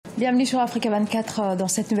Bienvenue sur Afrique 24 dans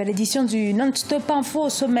cette nouvelle édition du Non-Stop Info au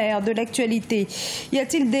sommaire de l'actualité. Y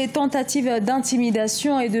a-t-il des tentatives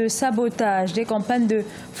d'intimidation et de sabotage? Des campagnes de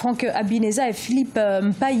Franck Habineza et Philippe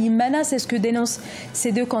Mpayimana, c'est ce que dénoncent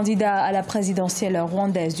ces deux candidats à la présidentielle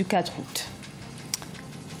rwandaise du 4 août.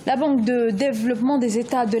 La Banque de développement des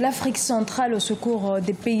États de l'Afrique centrale au secours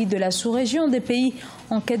des pays de la sous-région, des pays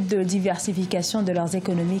en quête de diversification de leurs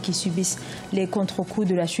économies qui subissent les contre-coups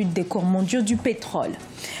de la chute des cours mondiaux du pétrole.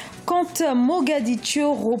 Quand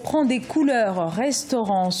Mogadiscio reprend des couleurs,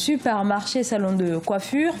 restaurants, supermarchés, salons de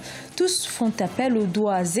coiffure, tous font appel aux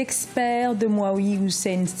doigts experts de Mwawi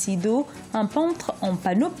Hussein Sido, un peintre en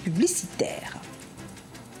panneaux publicitaires.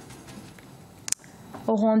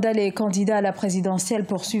 Au Rwanda, les candidats à la présidentielle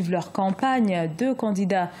poursuivent leur campagne. Deux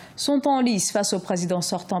candidats sont en lice face au président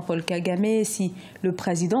sortant Paul Kagame. Si le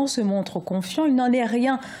président se montre confiant, il n'en est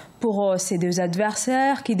rien pour ces deux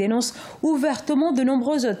adversaires qui dénoncent ouvertement de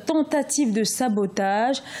nombreuses tentatives de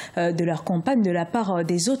sabotage de leur campagne de la part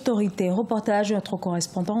des autorités. Reportage de notre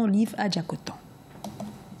correspondant Olive Adjakotan.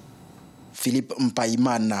 Philippe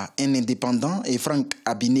Mpayimana, un indépendant, et Franck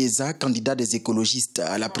Habineza, candidat des écologistes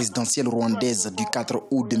à la présidentielle rwandaise du 4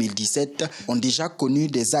 août 2017, ont déjà connu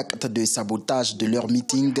des actes de sabotage de leur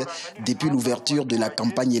meeting depuis l'ouverture de la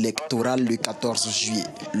campagne électorale le 14 juillet.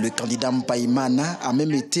 Le candidat Mpayimana a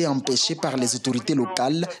même été empêché par les autorités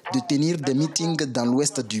locales de tenir des meetings dans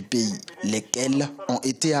l'ouest du pays, lesquels ont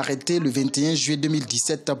été arrêtés le 21 juillet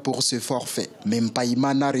 2017 pour ce forfait. Mais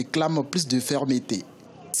Mpayimana réclame plus de fermeté.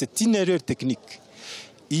 C'est une erreur technique.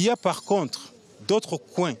 Il y a par contre d'autres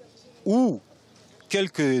coins où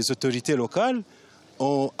quelques autorités locales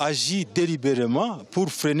ont agi délibérément pour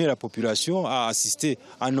freiner la population à assister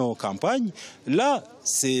à nos campagnes. Là,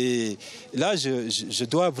 je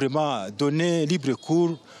dois vraiment donner libre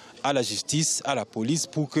cours à la justice, à la police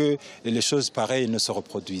pour que les choses pareilles ne se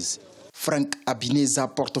reproduisent. Franck Habineza,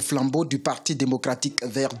 porte-flambeau du Parti démocratique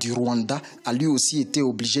vert du Rwanda, a lui aussi été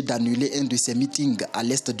obligé d'annuler un de ses meetings à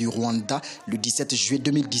l'est du Rwanda le 17 juillet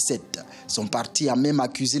 2017. Son parti a même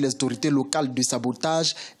accusé les autorités locales de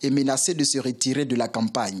sabotage et menacé de se retirer de la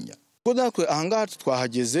campagne. Quand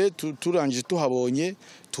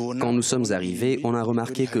nous sommes arrivés, on a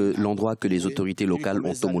remarqué que l'endroit que les autorités locales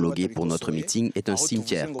ont homologué pour notre meeting est un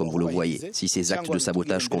cimetière, comme vous le voyez. Si ces actes de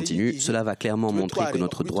sabotage continuent, cela va clairement montrer que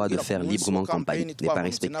notre droit de faire librement campagne n'est pas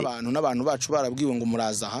respecté.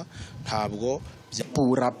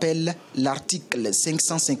 Pour rappel, l'article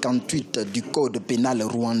 558 du Code pénal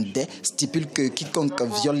rwandais stipule que quiconque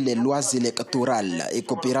viole les lois électorales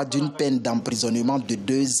écopera d'une peine d'emprisonnement de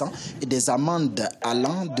 2 ans et des amendes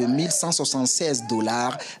allant de $1176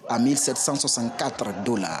 à $1764.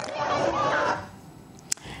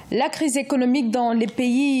 La crise économique dans les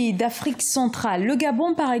pays d'Afrique centrale. Le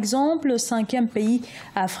Gabon, par exemple, le 5e pays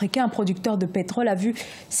africain producteur de pétrole, a vu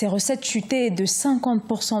ses recettes chuter de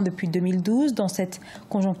 50% depuis 2012. Dans cette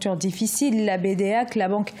conjoncture difficile, la BDAC, la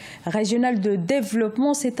Banque régionale de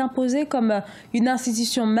développement, s'est imposée comme une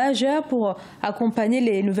institution majeure pour accompagner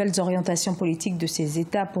les nouvelles orientations politiques de ces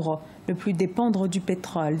États pour ne plus dépendre du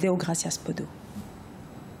pétrole. Deo Gracias Podo.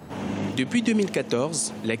 Depuis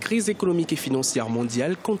 2014, la crise économique et financière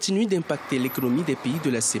mondiale continue d'impacter l'économie des pays de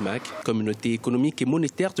la CEMAC, communauté économique et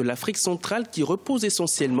monétaire de l'Afrique centrale qui repose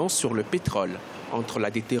essentiellement sur le pétrole. Entre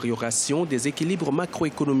la détérioration des équilibres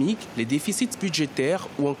macroéconomiques, les déficits budgétaires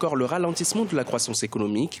ou encore le ralentissement de la croissance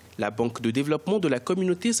économique, la Banque de développement de la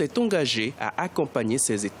communauté s'est engagée à accompagner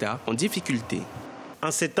ces États en difficulté.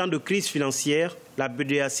 En ces temps de crise financière, la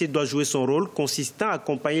BDAC doit jouer son rôle consistant à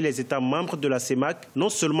accompagner les États membres de la CEMAC, non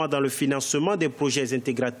seulement dans le financement des projets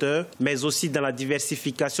intégrateurs, mais aussi dans la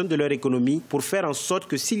diversification de leur économie pour faire en sorte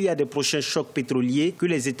que s'il y a des prochains chocs pétroliers, que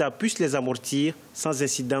les États puissent les amortir sans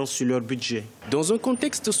incidence sur leur budget. Dans un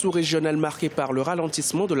contexte sous-régional marqué par le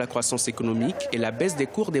ralentissement de la croissance économique et la baisse des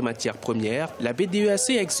cours des matières premières, la BDEAC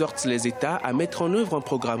exhorte les États à mettre en œuvre un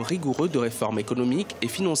programme rigoureux de réforme économique et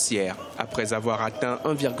financière. Après avoir atteint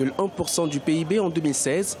 1,1% du PIB en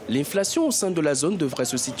 2016, l'inflation au sein de la zone devrait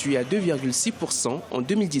se situer à 2,6% en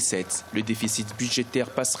 2017. Le déficit budgétaire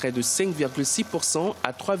passerait de 5,6%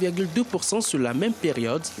 à 3,2% sur la même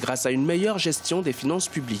période grâce à une meilleure gestion des finances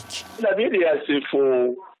publiques. La BDAC, il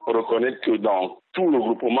faut reconnaître que dans tout le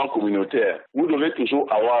regroupement communautaire, vous devez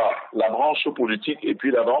toujours avoir la branche politique et puis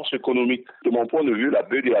la branche économique. De mon point de vue, la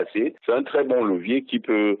BDAC, c'est un très bon levier qui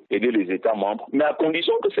peut aider les États membres, mais à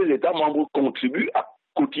condition que ces États membres contribuent à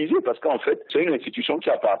cotiser, parce qu'en fait, c'est une institution qui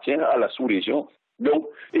appartient à la sous-région. donc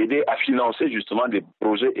aider à financer justement des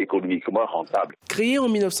projets économiquement rentables. Créée en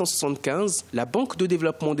 1975, la Banque de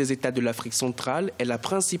développement des États de l'Afrique centrale est la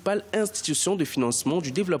principale institution de financement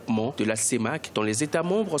du développement de la CEMAC, dont les États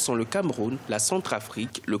membres sont le Cameroun, la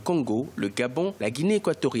Centrafrique, le Congo, le Gabon, la Guinée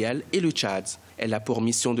équatoriale et le Tchad. Elle a pour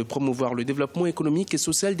mission de promouvoir le développement économique et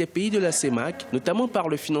social des pays de la CEMAC, notamment par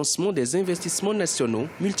le financement des investissements nationaux,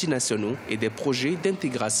 multinationaux et des projets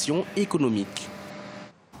d'intégration économique.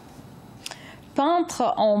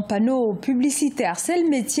 Peintre en panneaux publicitaires, c'est le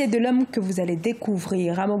métier de l'homme que vous allez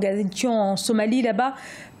découvrir. À Mogadiscio, en Somalie, là-bas,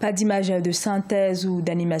 pas d'image de synthèse ou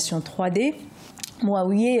d'animation 3D.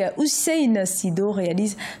 Mouawiye Hussein Sido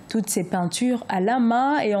réalise toutes ses peintures à la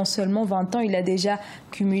main et en seulement 20 ans, il a déjà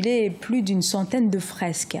cumulé plus d'une centaine de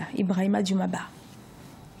fresques. Ibrahima Djoumaba.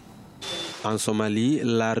 En Somalie,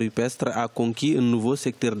 l'art rupestre a conquis un nouveau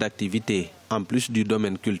secteur d'activité, en plus du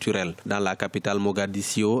domaine culturel. Dans la capitale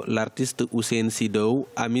Mogadiscio, l'artiste Hussein Sido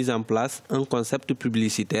a mis en place un concept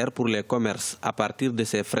publicitaire pour les commerces à partir de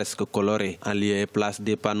ses fresques colorées. En lieu et place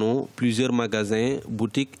des panneaux, plusieurs magasins,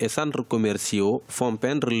 boutiques et centres commerciaux font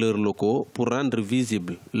peindre leurs locaux pour rendre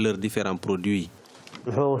visibles leurs différents produits.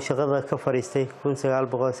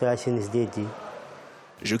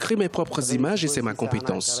 Je crée mes propres images et c'est ma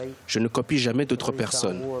compétence. Je ne copie jamais d'autres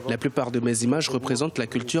personnes. La plupart de mes images représentent la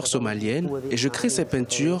culture somalienne et je crée ces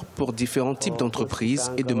peintures pour différents types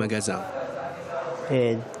d'entreprises et de magasins.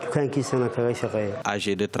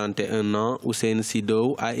 Âgé de 31 ans, Hussein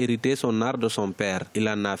Sido a hérité son art de son père. Il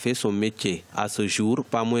en a fait son métier. À ce jour,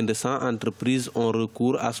 pas moins de 100 entreprises ont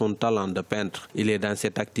recours à son talent de peintre. Il est dans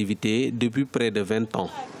cette activité depuis près de 20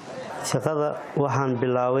 ans.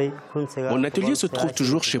 Mon atelier se trouve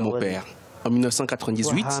toujours chez mon père. En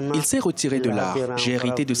 1998, il s'est retiré de l'art. J'ai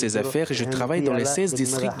hérité de ses affaires et je travaille dans les 16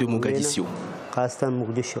 districts de Mogadiscio.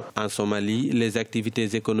 En Somalie, les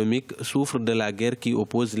activités économiques souffrent de la guerre qui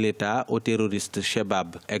oppose l'État au terroriste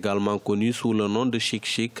Shebab. Également connu sous le nom de Chic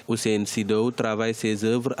Chic, Hussein Sido travaille ses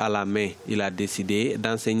œuvres à la main. Il a décidé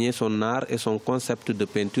d'enseigner son art et son concept de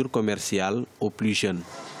peinture commerciale aux plus jeunes.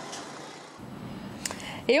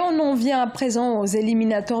 Et on en vient à présent aux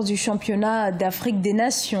éliminatoires du championnat d'Afrique des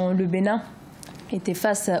Nations. Le Bénin était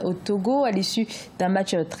face au Togo à l'issue d'un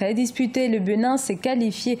match très disputé. Le Bénin s'est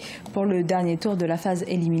qualifié pour le dernier tour de la phase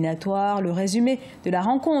éliminatoire. Le résumé de la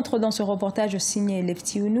rencontre dans ce reportage signé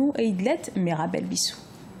Lefti Ounou et Idlet Merabel Bissou.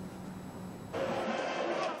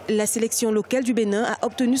 La sélection locale du Bénin a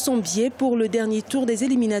obtenu son billet pour le dernier tour des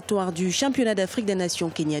éliminatoires du championnat d'Afrique des Nations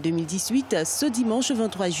Kenya 2018 ce dimanche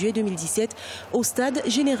 23 juillet 2017 au stade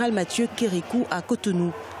Général Mathieu Kérékou à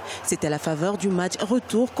Cotonou. C'est à la faveur du match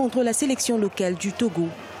retour contre la sélection locale du Togo.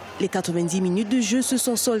 Les 90 minutes de jeu se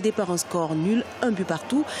sont soldées par un score nul, un but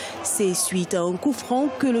partout. C'est suite à un coup franc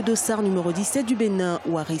que le dossard numéro 17 du Bénin,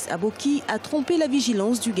 Waris Aboki, a trompé la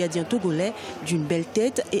vigilance du gardien togolais d'une belle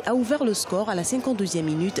tête et a ouvert le score à la 52e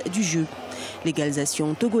minute du jeu.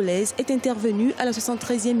 L'égalisation togolaise est intervenue à la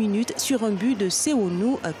 73e minute sur un but de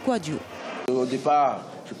Seonou Kwadio. Au départ,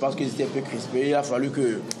 je pense qu'ils étaient un peu crispés. Il a fallu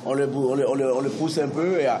qu'on le pousse un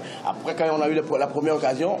peu. Et après, quand on a eu la première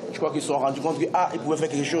occasion, je crois qu'ils se sont rendus compte qu'ils pouvaient faire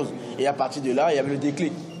quelque chose. Et à partir de là, il y avait le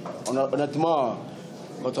déclic. Honnêtement,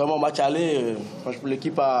 contrairement au match aller,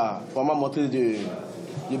 l'équipe a vraiment montré de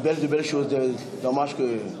belles choses. Dommage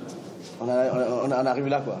qu'on en arrive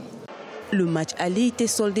là, quoi. Le match aller était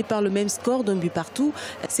soldé par le même score d'un but partout.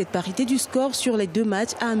 Cette parité du score sur les deux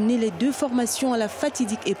matchs a amené les deux formations à la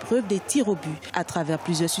fatidique épreuve des tirs au but. À travers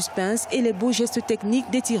plusieurs suspens et les beaux gestes techniques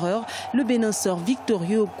des tireurs, le Bénin sort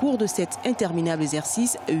victorieux au cours de cet interminable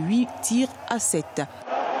exercice, 8 tirs à 7.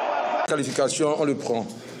 La qualification, on le prend.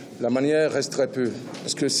 La manière reste très peu.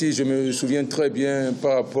 Parce que si je me souviens très bien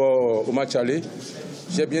par rapport au match aller,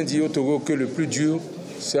 j'ai bien dit au Togo que le plus dur,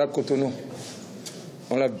 c'est à Cotonou.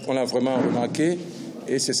 On l'a vraiment remarqué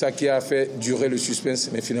et c'est ça qui a fait durer le suspense.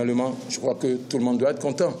 Mais finalement, je crois que tout le monde doit être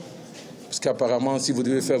content. Parce qu'apparemment, si vous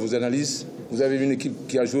devez faire vos analyses, vous avez une équipe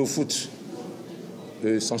qui a joué au foot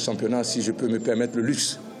sans championnat, si je peux me permettre le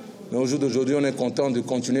luxe. Mais au jour d'aujourd'hui, on est content de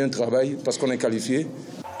continuer un travail parce qu'on est qualifié.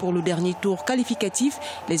 Pour le dernier tour qualificatif,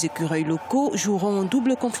 les écureuils locaux joueront en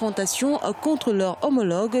double confrontation contre leurs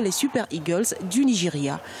homologues, les Super Eagles du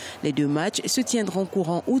Nigeria. Les deux matchs se tiendront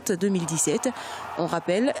courant août 2017. On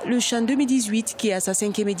rappelle, le CHAN 2018, qui est à sa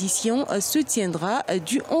 5e édition, se tiendra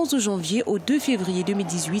du 11 janvier au 2 février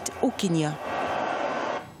 2018 au Kenya.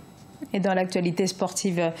 Et dans l'actualité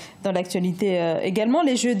sportive, dans l'actualité également,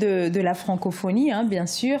 les Jeux de la francophonie, hein, bien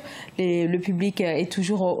sûr. Le public est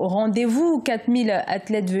toujours au rendez-vous. 4000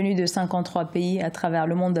 athlètes venus de 53 pays à travers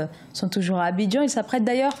le monde sont toujours à Abidjan. Ils s'apprêtent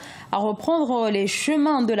d'ailleurs à reprendre les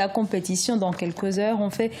chemins de la compétition dans quelques heures. On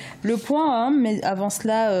fait le point, hein, mais avant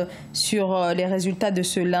cela, sur les résultats de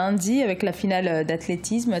ce lundi avec la finale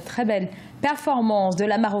d'athlétisme. Très belle performance de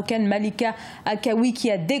la Marocaine Malika Akawi qui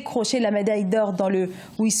a décroché la médaille d'or dans le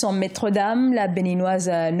 800 mètres dames. La Béninoise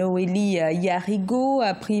Noélie Yarigo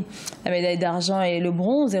a pris la médaille d'argent et le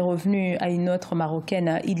bronze est revenue à une autre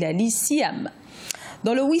Marocaine, Hilali Siam.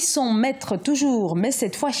 Dans le 800 mètres toujours, mais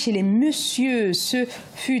cette fois chez les messieurs, ce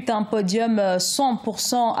fut un podium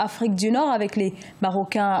 100% Afrique du Nord avec les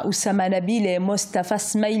Marocains Oussama Nabil et Mostafa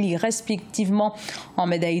Smaili respectivement en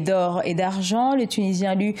médaille d'or et d'argent. Le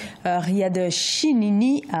Tunisien Riyad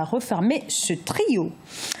Chinini a refermé ce trio.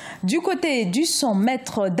 Du côté du 100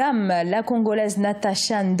 mètres dames, la Congolaise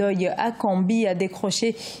Natacha Ndoye Akambi a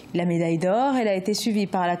décroché la médaille d'or. Elle a été suivie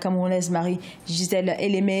par la Camerounaise Marie-Gisèle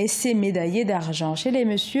Elémé-Essé, médaillée d'argent. Chez les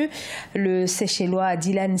messieurs, le Seychellois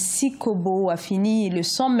Dylan Sikobo a fini le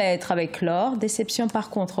 100 mètres avec l'or. Déception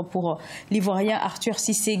par contre pour l'Ivoirien Arthur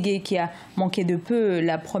Sisségué qui a manqué de peu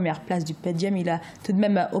la première place du podium. Il a tout de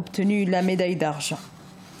même obtenu la médaille d'argent.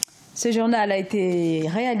 Ce journal a été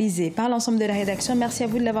réalisé par l'ensemble de la rédaction. Merci à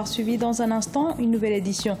vous de l'avoir suivi. Dans un instant, une nouvelle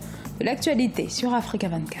édition de l'actualité sur Africa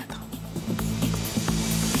 24.